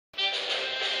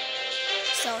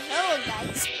So hello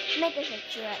guys, Mega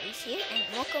Shakira is here and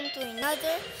welcome to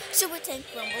another Super Tank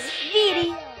Rumble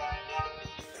video.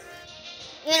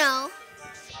 You know,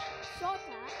 Shota,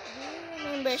 do you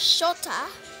remember Shota?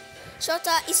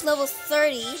 Shota is level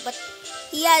 30 but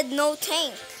he had no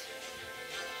tank.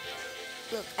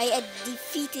 Look, I had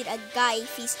defeated a guy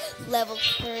if he's level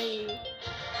 30.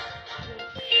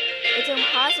 It's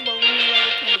impossible when you're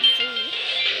level 23.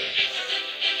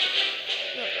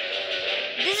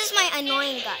 This is my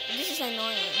annoying guy. This is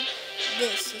annoying.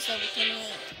 This is level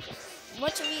 28.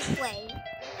 What should we play?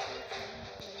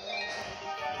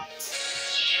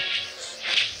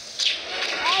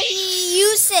 He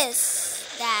uses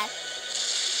that.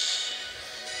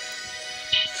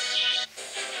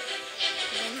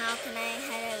 Then how can I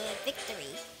have a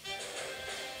victory?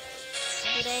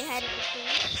 Did I have a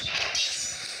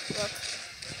victory? Look.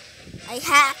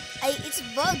 It's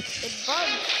bugged. It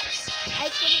bugged. I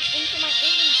put it into my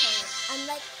inventory. I'm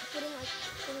like putting it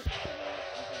into the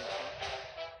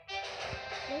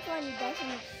This one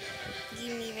doesn't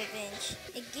give me revenge.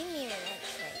 It gave me revenge,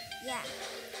 right? Yeah.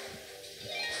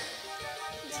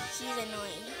 He's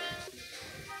annoying.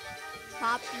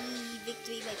 Poppy,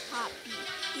 victory by Poppy.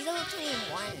 He's level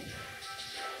 21.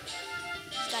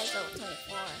 This guy's level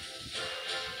 24.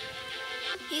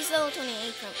 He's level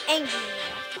 28 from Angry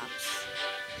Laptops.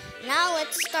 Now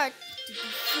let's start to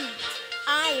defeat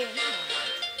Iron Hand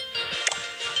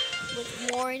with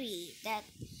Morty that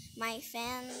my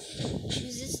fan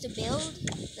chooses to build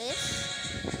this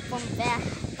from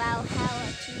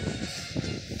Valhalla 2.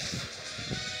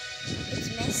 It's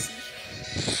messy.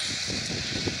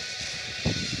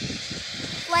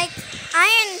 Like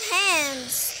Iron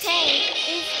Hand's tank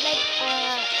is like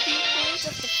 3 points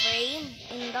of the frame.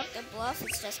 In Dr. Bluff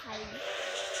it's just hiding.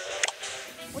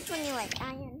 Which one you like?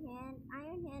 Iron Hand?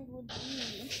 Iron Hand would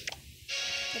be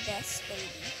the best, baby.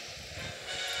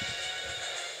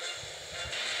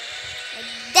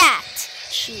 Like that.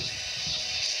 Shoot.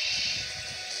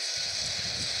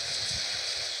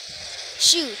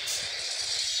 Shoot.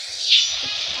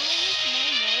 It's almost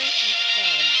more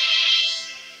instead.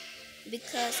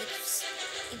 Because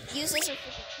it uses a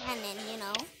super cannon, you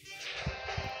know.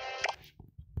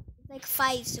 It's like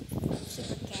 5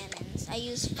 super cannons. I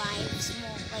use 5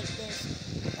 small like this.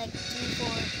 Like 2, 4,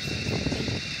 8,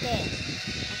 10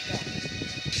 of them.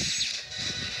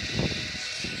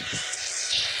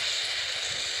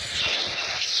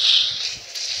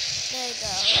 There you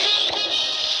go.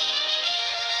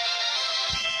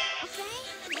 Okay.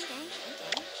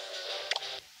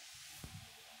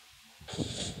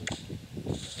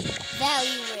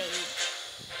 Value raid.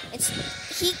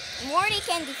 Morty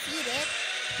can defeat it.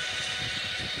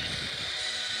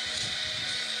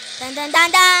 Dun dun dun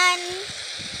dun.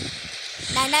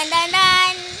 Dun dun dun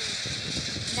dun.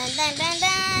 Dun dun dun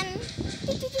dun.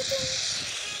 Go to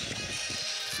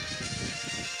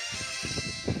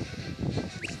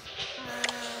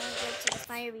the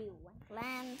fiery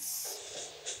wetlands.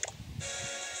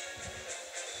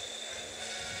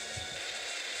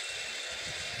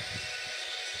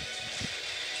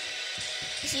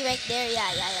 You see right there?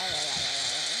 Yeah.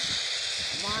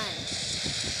 Come on.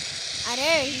 Ah,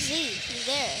 there, he's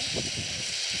there.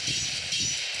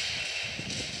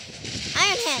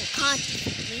 Iron Hand can't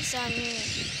defeat me, so I'm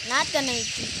not gonna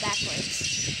retreat backwards.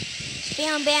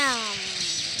 Bam bam.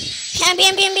 Bam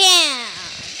bam bam bam.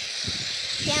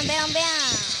 Bam bam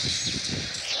bam.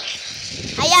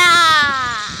 Hiya!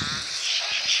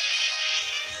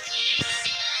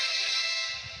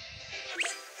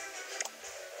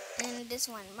 And this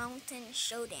one, Mountain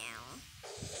Showdown.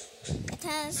 It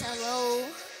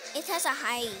has a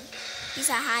high. He's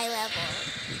a high level.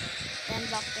 Then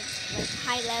block the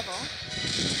high level.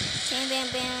 Bam bam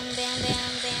bam bam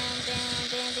bam bam bam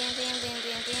bam bam bam bam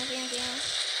bam bam bam bam.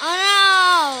 Oh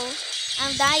no!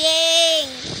 I'm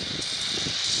dying!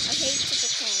 I hate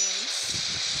super cannons.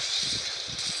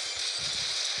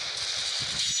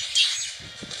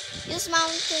 Use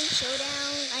Mountain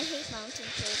Showdown. I hate Mountain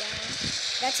Showdown.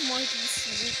 That's Morty's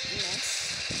weakness.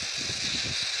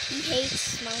 He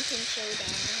hates Mountain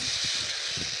Showdown.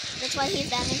 That's why his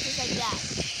damage is like that.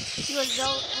 He was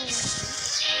so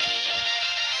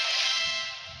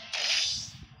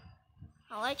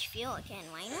I'll let you feel again,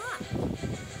 why not?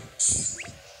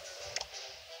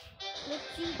 Let's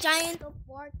see, Giant of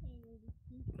War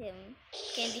can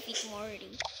defeat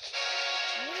Morty.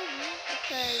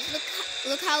 Because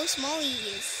look how small he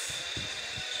is.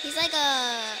 He's like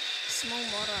a small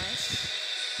Moros.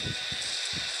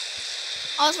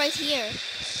 Oh, it's right here.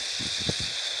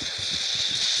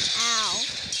 Ow.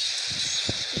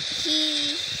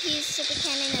 His super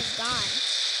cannon is gone.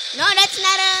 No, that's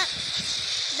not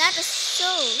a so?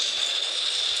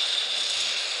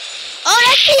 Oh,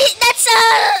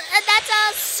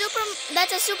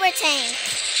 that's a super tank.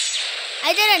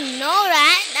 I didn't know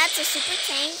that. That's a super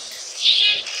tank.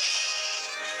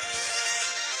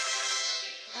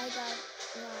 I got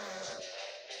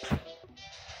wow.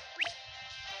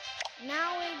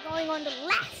 Now we're going on the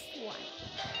last one.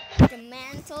 The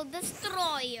Mantle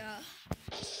Destroyer.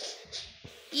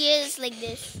 He is like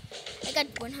this. I got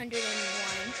 101.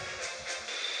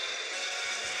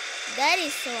 That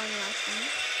is so unlucky.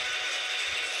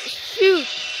 Shoot!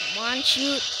 Come on,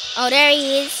 shoot. Oh, there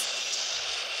he is.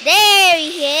 There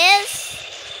he is.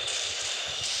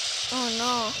 Oh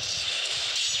no.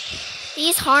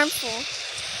 He's harmful.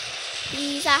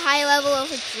 He's a high level of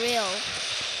a drill.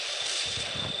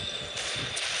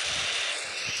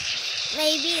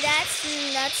 Maybe that's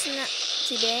not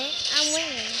today. I'm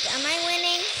winning. Am I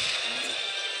winning?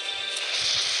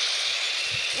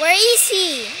 Where is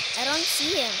he? I don't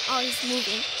see him. Oh, he's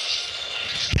moving.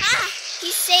 Ah!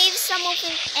 He saved some of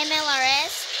his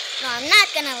MLRS. No, I'm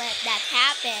not gonna let that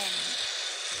happen.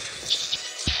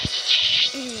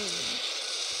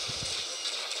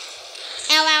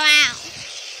 Ow, ow, ow.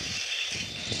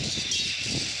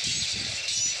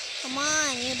 Come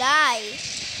on, you die.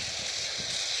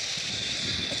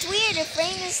 It's weird, the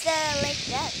frame is like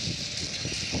that.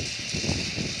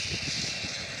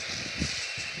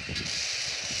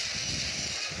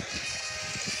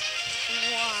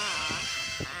 Wow.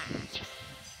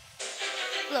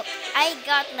 Look, I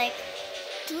got like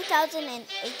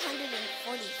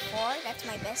 2,844. That's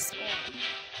my best score.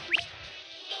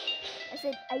 I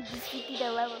said I defeated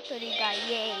a level 30 guy.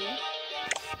 Yay.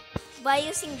 By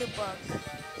using the bug.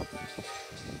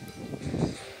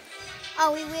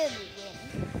 Oh, we will win.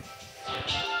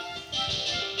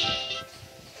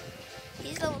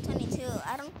 He's level 22.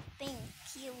 I don't think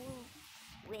he will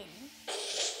win.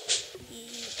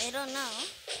 I don't know.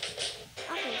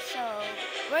 Okay, so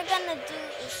we're gonna do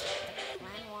is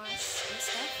clan wars and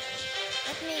stuff.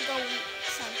 Let me go with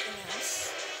something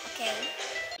else. Okay.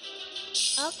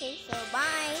 Okay, so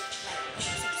bye. Like and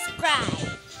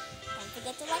subscribe. Don't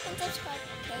forget to like and subscribe.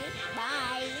 Okay,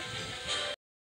 bye.